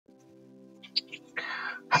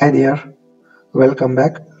Hi there, welcome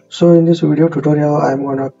back. So in this video tutorial, I'm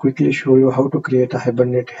gonna quickly show you how to create a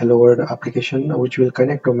Hibernate Hello World application which will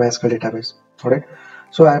connect to MySQL database. Alright.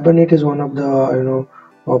 So Hibernate is one of the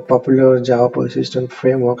popular Java persistent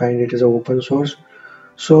framework, and it is open source.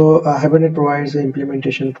 So Hibernate provides the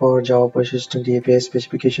implementation for Java persistent API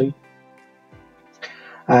specification,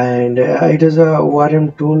 and it is a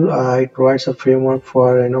ORM tool. It provides a framework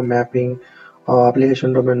for mapping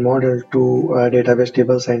application domain model to database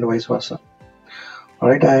tables and vice versa.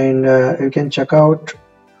 Alright, and you can check out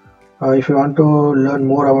if you want to learn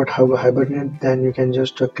more about how Hibernate, then you can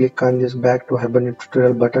just click on this back to Hibernate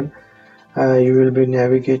tutorial button. You will be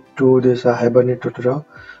navigate to this Hibernate tutorial.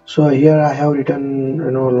 So here I have written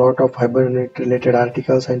a lot of Hibernate related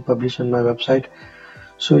articles and published on my website.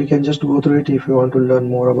 So you can just go through it if you want to learn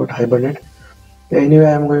more about Hibernate. Anyway,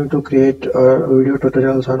 I'm going to create video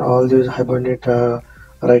tutorials on all these Hibernate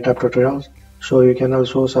write-up tutorials. So you can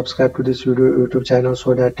also subscribe to this YouTube channel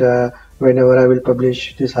so that whenever I will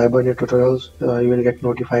publish these Hibernate tutorials, you will get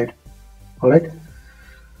notified. Alright.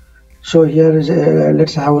 So here is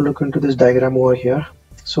let's have a look into this diagram over here.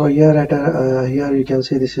 So here here you can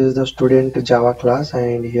see this is the student Java class,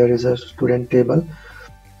 and here is a student table.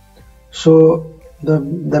 So the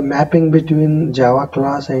mapping between Java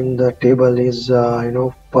class and the table is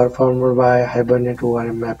performed by Hibernate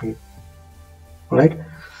ORM mapping. Right.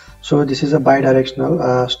 So this is a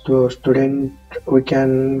bidirectional student. We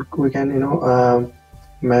can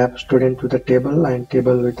map student to the table and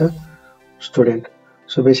table with the student.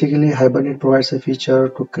 So basically Hibernate provides a feature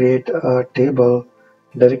to create a table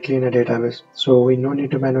directly in a database. So we no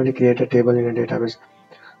need to manually create a table in a database.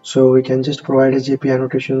 So we can just provide a JP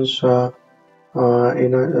annotations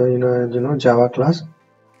in a Java class.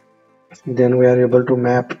 Then we are able to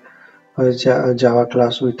map a Java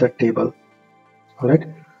class with a table. All right.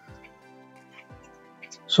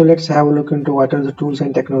 So let's have a look into what are the tools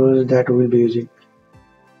and technologies that we will be using.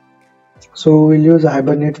 So we'll use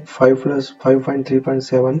Hibernate 5 plus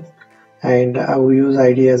 5.3.7, and we use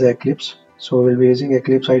IDE as Eclipse. So we'll be using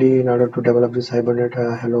Eclipse IDE in order to develop this Hibernate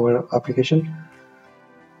Hello World application.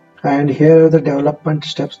 And here are the development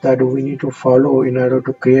steps that we need to follow in order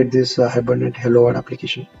to create this Hibernate Hello World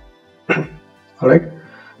application. Alright,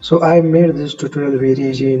 so I made this tutorial very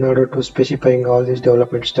easy in order to specifying all these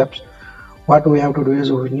development steps. What we have to do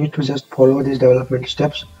is we need to just follow these development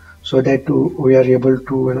steps so that we are able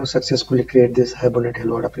to successfully create this Hibernate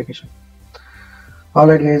Hello World application.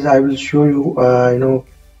 Alright guys, I will show you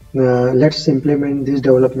let's implement this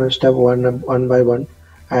development step one by one,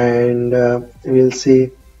 and we'll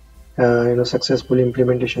see successful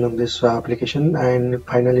implementation of this application, and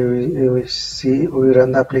finally we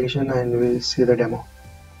run the application and we see the demo.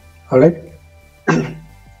 All right.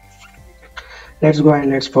 Let's go and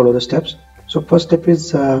let's follow the steps. So first step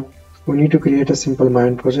is we need to create a simple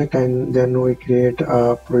Maven project, and then we create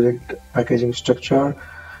a project packaging structure,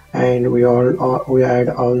 and we add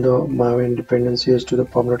all the Maven dependencies to the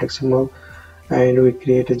pom.xml, and we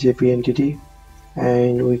create a JP entity,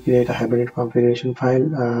 and we create a Hibernate configuration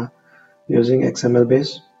file using XML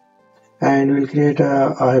base, and we'll create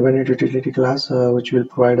a Hibernate utility class which will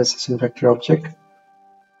provide a session factory object,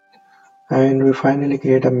 and we finally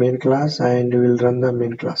create a main class, and we will run the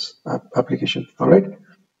main class application. Alright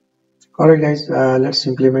guys, let's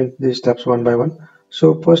implement these steps one by one.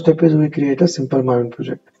 So first step is we create a simple Maven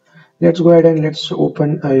project. Let's go ahead and let's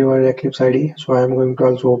open your Eclipse IDE. So I am going to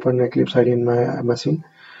also open Eclipse IDE in my machine.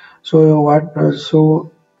 So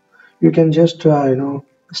so you can just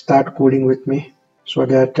start coding with me so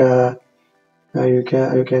that you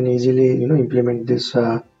can easily implement this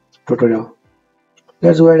tutorial.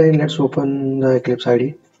 Let's go ahead and let's open the Eclipse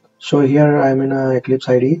IDE. So here I am in a Eclipse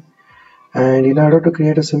IDE, and in order to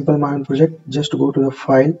create a simple Maven project, just go to the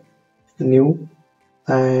file, new,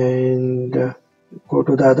 and go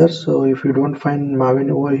to the others. So if you don't find Maven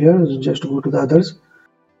over here, just go to the others,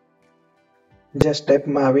 just type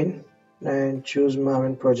Maven and choose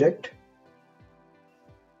Maven project.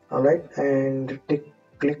 Alright, and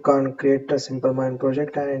click on create a simple Maven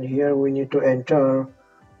project, and here we need to enter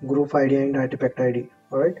group ID and artifact ID.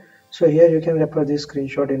 Alright, so here you can refer this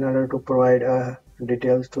screenshot in order to provide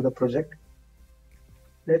details to the project.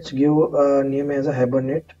 Let's give a name as a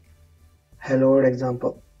Hibernate Hello World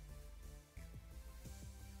example.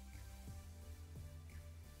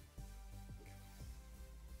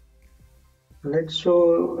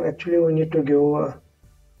 So actually we need to give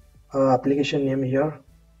a application name here.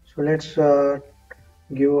 So let's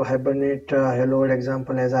give Hibernate Hello World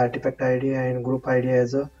example as artifact ID and group ID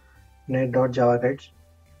as a net.java guides.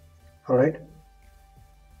 Alright.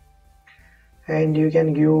 and you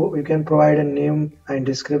can provide a name and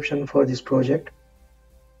description for this project,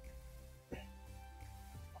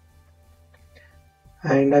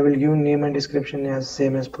 and I will give name and description as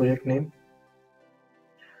same as project name.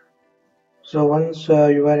 So once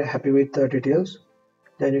you are happy with the details,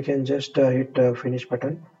 then you can just hit finish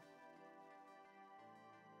button.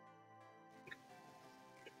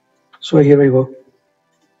 So here we go.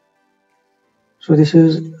 So this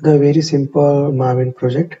is the very simple Maven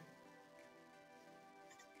project,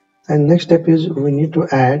 and next step is we need to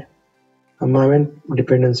add a Maven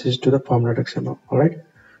dependencies to the form.xml. Alright,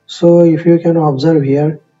 so if you can observe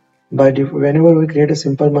here, whenever we create a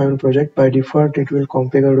simple Maven project, by default it will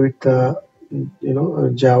configure with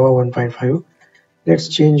Java 1.5. Let's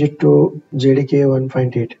change it to JDK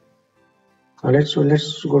 1.8. Alright, so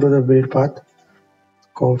let's go to the build path,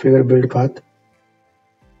 configure build path.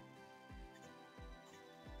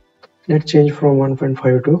 Let's change from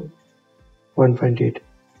 1.5 to 1.8.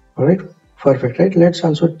 Alright, perfect, right? Let's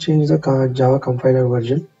also change the Java compiler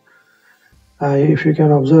version. If you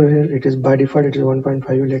can observe here, it is by default it is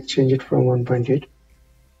 1.5. Let's change it from 1.8.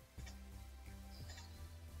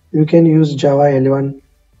 You can use Java 11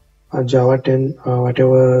 or Java 10,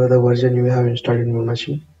 whatever the version you have installed in your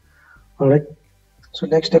machine. Alright, so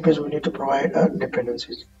next step is we need to provide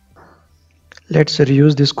dependencies. Let's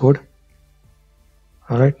reuse this code.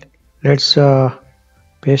 Alright, let's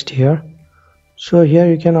paste here. So here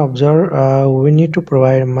you can observe we need to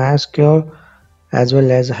provide MySQL as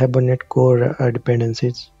well as Hibernate core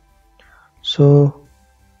dependencies. So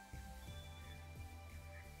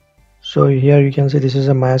here you can see this is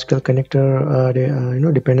a MySQL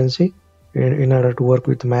connector dependency in order to work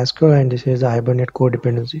with MySQL, and this is a Hibernate core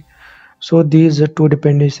dependency. So these two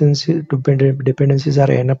dependencies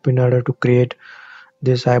are enough in order to create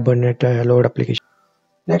this Hibernate load application.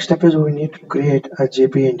 Next step is we need to create a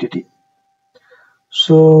JP entity.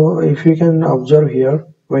 So if you can observe here,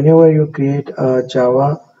 whenever you create a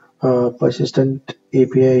Java persistent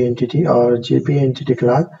API entity or JP entity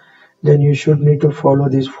class, then you should need to follow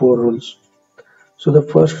these four rules. So the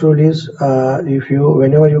first rule is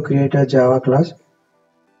whenever you create a Java class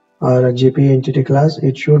or a JP entity class,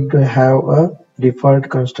 it should have a default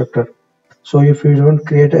constructor. So if you don't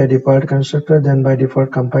create a default constructor, then by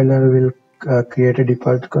default compiler will create a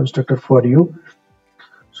default constructor for you.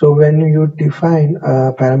 So when you define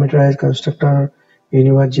a parameterized constructor in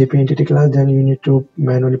your JP entity class, then you need to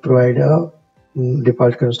manually provide a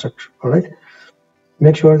default constructor. All right.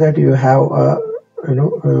 Make sure that you have a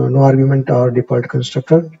no argument or default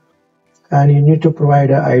constructor, and you need to provide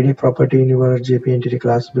a ID property in your JP entity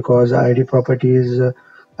class, because ID property is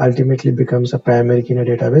ultimately becomes a primary key in a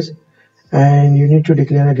database. And you need to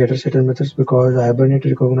declare a getter setter methods, because Hibernate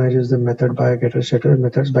recognizes the method by getter setter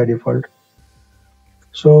methods by default.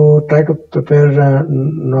 So try to prepare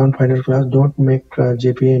non-final class. Don't make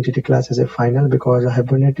JPA entity class as a final, because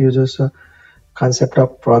Hibernate uses a concept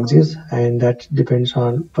of proxies, and that depends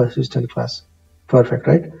on persistent class. Perfect,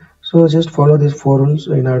 right? So just follow these four rules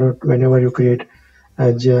in order whenever you create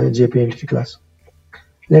a JPA entity class.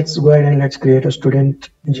 Let's go ahead and let's create a student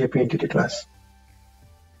JPA entity class.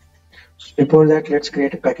 So before that, let's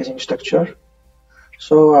create a packaging structure.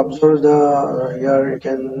 So observe the here you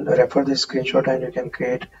can refer this screenshot and you can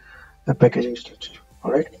create a packaging structure.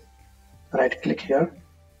 All right, right click here,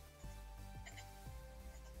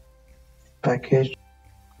 package,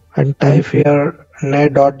 and type here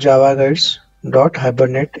net.java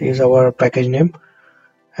guides.hibernate is our package name,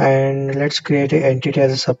 and let's create an entity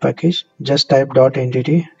as a sub package. Just type dot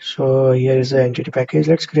entity. So here is the entity package.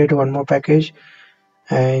 Let's create one more package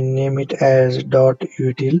and name it as dot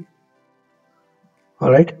util.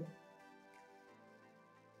 All right.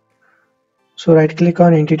 So right click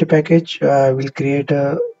on entity package, we'll create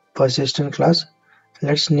a persistent class.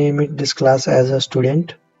 Let's name it this class as a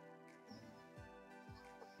student.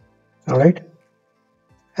 All right,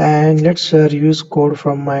 and let's reuse code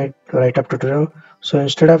from my write up tutorial. So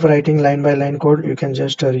instead of writing line by line code, you can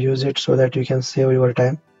just reuse it so that you can save your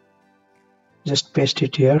time. Just paste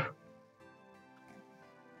it here.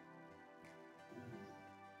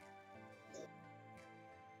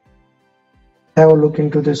 Have a look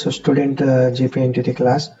into this student JP entity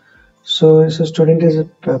class. So this student is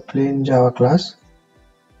a plain Java class,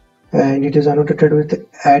 and it is annotated with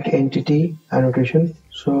at entity annotation.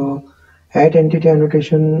 So at entity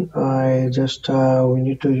annotation we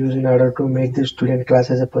need to use in order to make this student class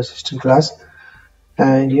as a persistent class,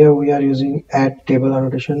 and here we are using at table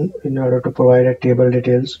annotation in order to provide a table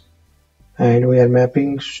details, and we are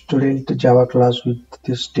mapping student Java class with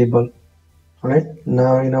this table. All right,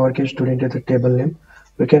 now in our case student is the table name.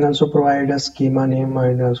 We can also provide a schema name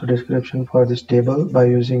and also description for this table by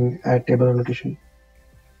using add table annotation.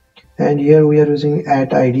 And here we are using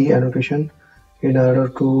at id annotation in order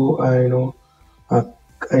to uh,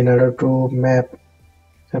 in order to map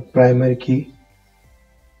a primary key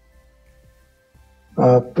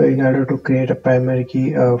in order to create a primary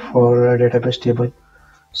key for a database table.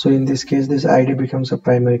 So in this case, this id becomes a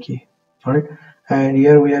primary key. All right, and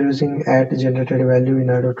here we are using at generated value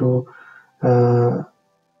uh,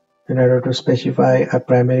 in order to specify a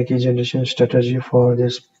primary key generation strategy for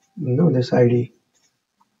this this id.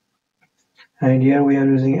 And here we are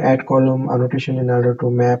using add column annotation in order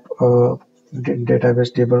to map a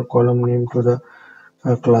database table column name to the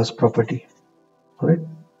class property. All right,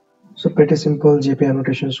 so pretty simple GP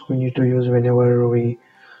annotations we need to use whenever we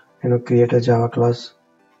create a Java class.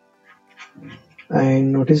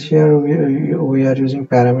 And notice here we are using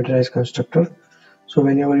parameterized constructor. So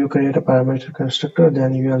whenever you create a parameter constructor,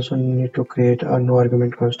 then you also need to create a no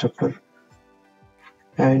argument constructor,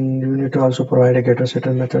 and you need to also provide a getter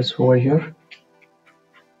setter methods over here.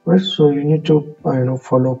 Right, so you need to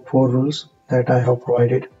follow 4 rules that I have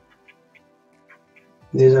provided.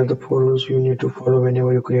 These are the 4 rules you need to follow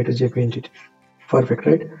whenever you create a JP entity. Perfect,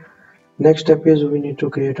 right? Next step is we need to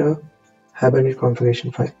create a Hibernate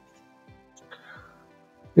configuration file.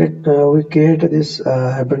 We create this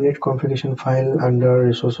Hibernate configuration file under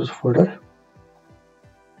resources folder.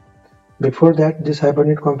 Before that, this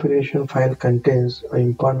Hibernate configuration file contains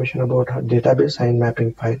information about database and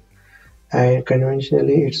mapping file, and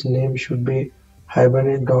conventionally its name should be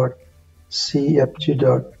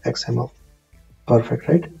hibernate.cfg.xml. Perfect,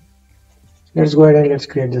 right? Let's go ahead and let's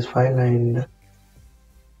create this file, and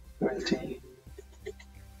we'll see.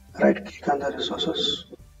 Right click on the resources,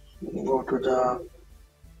 go to the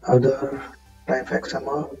other, type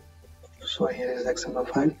XML. So here is the XML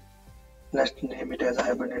file. Let's name it as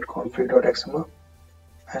hibernate config.xml,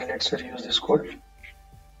 and let's reuse this code.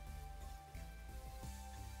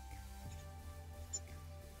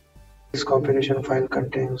 This configuration file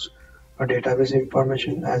contains a database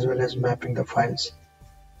information as well as mapping the files.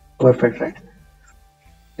 Perfect, right?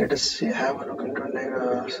 Let us see, have a look into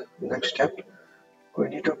the next step. We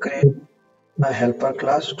need to create a helper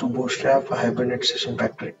class to bootstrap a Hibernate session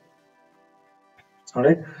factory.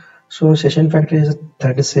 Alright, so session factory is a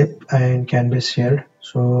thread shape and can be shared.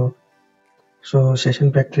 So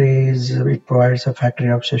session factory it provides a factory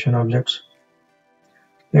of session objects.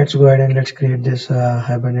 Let's go ahead and let's create this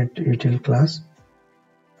Hibernate util class,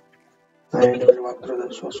 and we'll walk through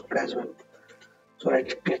the source code as well. So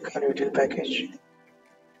right click on util package,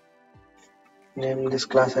 name this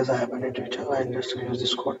class as a Hibernate util, and just use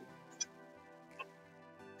this code.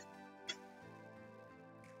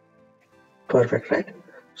 Perfect, right?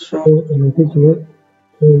 So notice here,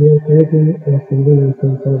 so we are creating a single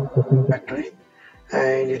instance of session factory,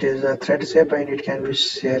 and it is a thread shape and it can be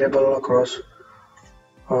shareable across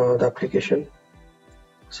the application.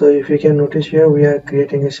 So if you can notice here, we are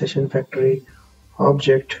creating a session factory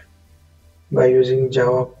object by using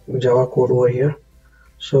Java code over here.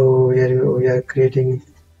 So we are creating,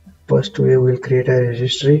 first we will create a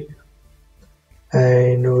registry,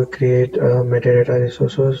 and we create metadata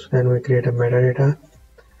resources, then we create a metadata,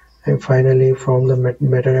 and finally from the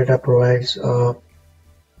metadata provides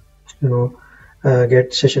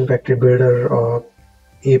get session factory builder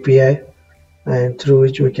API, and through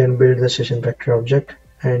which we can build the session factory object,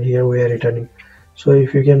 and here we are returning. So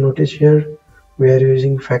if you can notice here, we are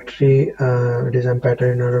using factory design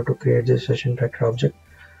pattern in order to create this session factory object.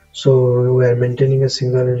 So we are maintaining a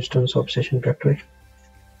single instance of session factory.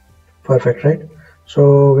 Perfect, right?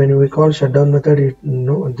 So when we call shutdown method,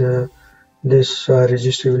 this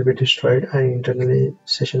registry will be destroyed, and internally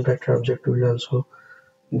session factory object will be also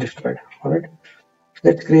destroyed. All right,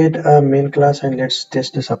 let's create a main class and let's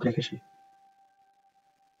test this application.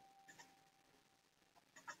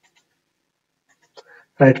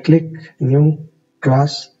 Right click, new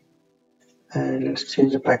class, and let's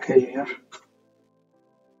change the package here,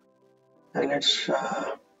 and let's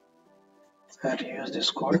reuse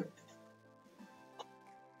this code.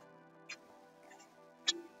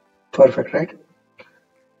 Perfect, right?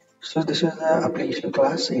 So this is the application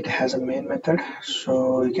class. It has a main method,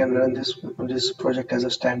 so you can run this project as a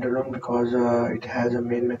standalone because it has a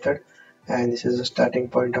main method, and this is the starting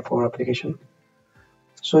point of our application.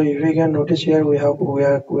 So if you can notice here, we have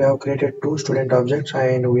created 2 student objects,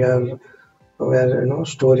 and we are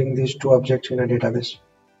storing these 2 objects in a database.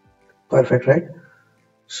 Perfect, right?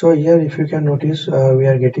 So here, if you can notice, we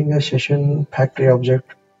are getting a session factory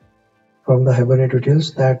object from the Hibernate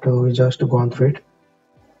utils that we just gone through it.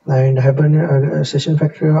 And Hibernate session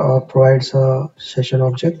factory provides a session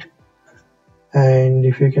object. And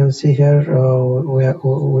if you can see here,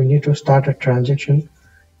 we need to start a transaction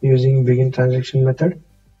using begin transaction method.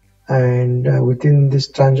 And within this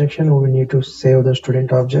transaction, we need to save the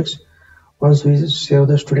student objects. Once we save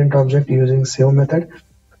the student object using save method,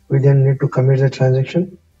 we then need to commit the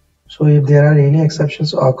transaction. So if there are any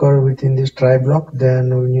exceptions occur within this try block,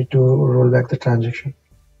 then we need to roll back the transaction.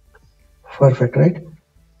 Perfect, right?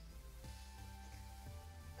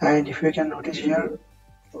 And if you can notice here,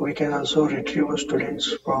 we can also retrieve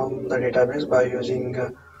students from the database by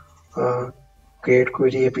using create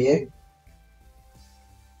query API.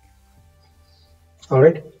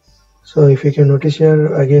 Alright. So if you can notice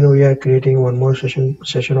here, again we are creating one more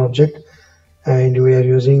session object, and we are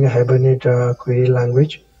using a Hibernate query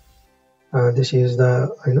language. This is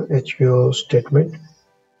the HQO statement,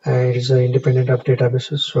 and it is independent of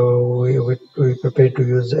databases. So we prepare to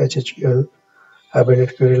use the HHQL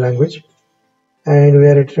Hibernate query language, and we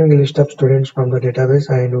are retrieving a list of students from the database,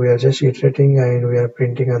 and we are just iterating and we are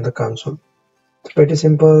printing on the console. It's pretty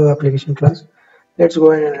simple application class. Let's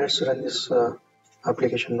go ahead and let's run this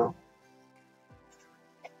application now.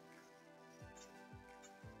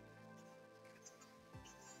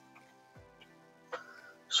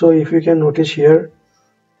 So if you can notice here,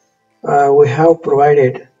 we have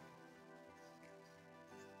provided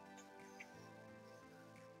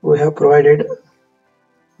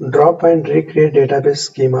drop and recreate database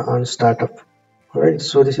schema on startup. Alright,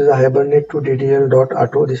 so this is a Hibernate to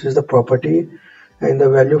ddl.auto. This is the property, and the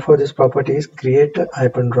value for this property is create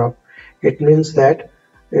 -drop. It means that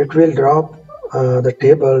it will drop the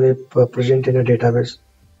table if present in a database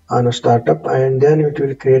on a startup, and then it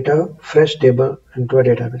will create a fresh table into a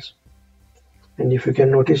database. And if you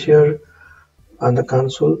can notice here on the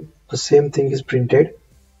console, the same thing is printed.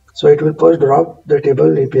 So it will first drop the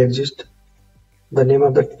table if it exists. The name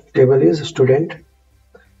of the table is student,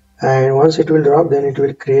 and once it will drop, then it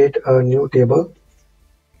will create a new table.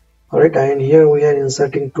 Alright, and here we are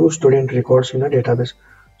inserting two student records in a database.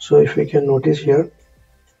 So if we can notice here,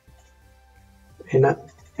 in a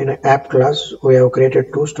app class, we have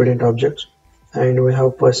created two student objects, and we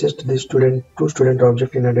have persisted this two student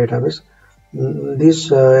object in a database. This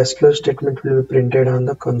SQL statement will be printed on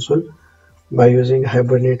the console by using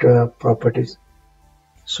Hibernate properties.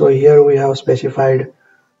 So here we have specified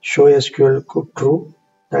show SQL true.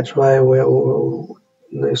 That's why the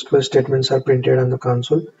SQL statements are printed on the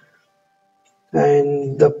console.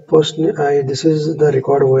 And the this is the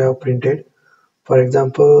record we have printed. For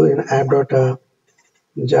example, in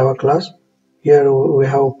app.java class, here we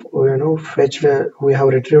have fetched we have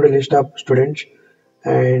retrieved a list of students,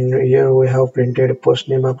 and here we have printed post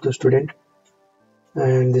name of the student,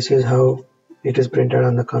 and this is how it is printed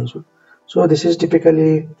on the console. So this is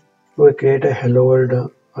typically we create a hello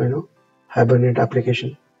world Hibernate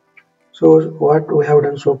application. So what we have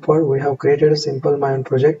done so far, we have created a simple Maven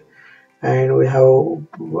project, and we have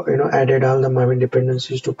added all the Maven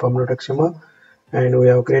dependencies to pom.xml, and we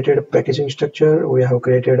have created a packaging structure. We have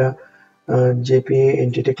created a JPA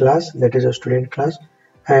entity class, that is a student class,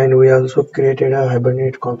 and we also created a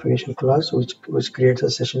Hibernate configuration class which creates a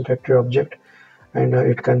session factory object, and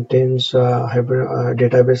it contains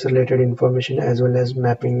database related information as well as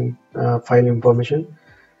mapping file information.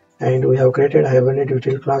 And we have created a Hibernate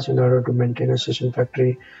util class in order to maintain a session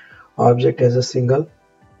factory object as a single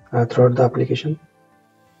throughout the application.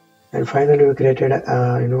 And finally we created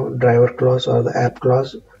a driver class or the app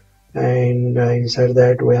class, and inside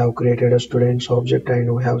that we have created a students object,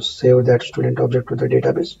 and we have saved that student object to the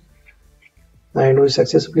database, and we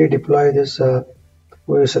successfully deploy this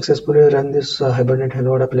we successfully run this Hibernate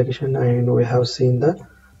Hello World application, and we have seen the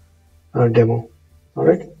demo.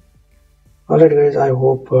 Alright guys, I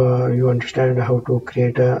hope you understand how to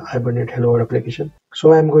create a Hibernate Hello World application.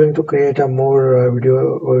 So I'm going to create a more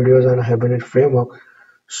videos on Hibernate framework.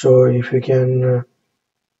 So if you can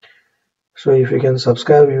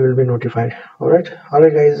subscribe, you will be notified. Alright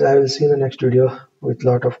guys, I will see you in the next video with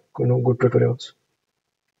lot of good tutorials.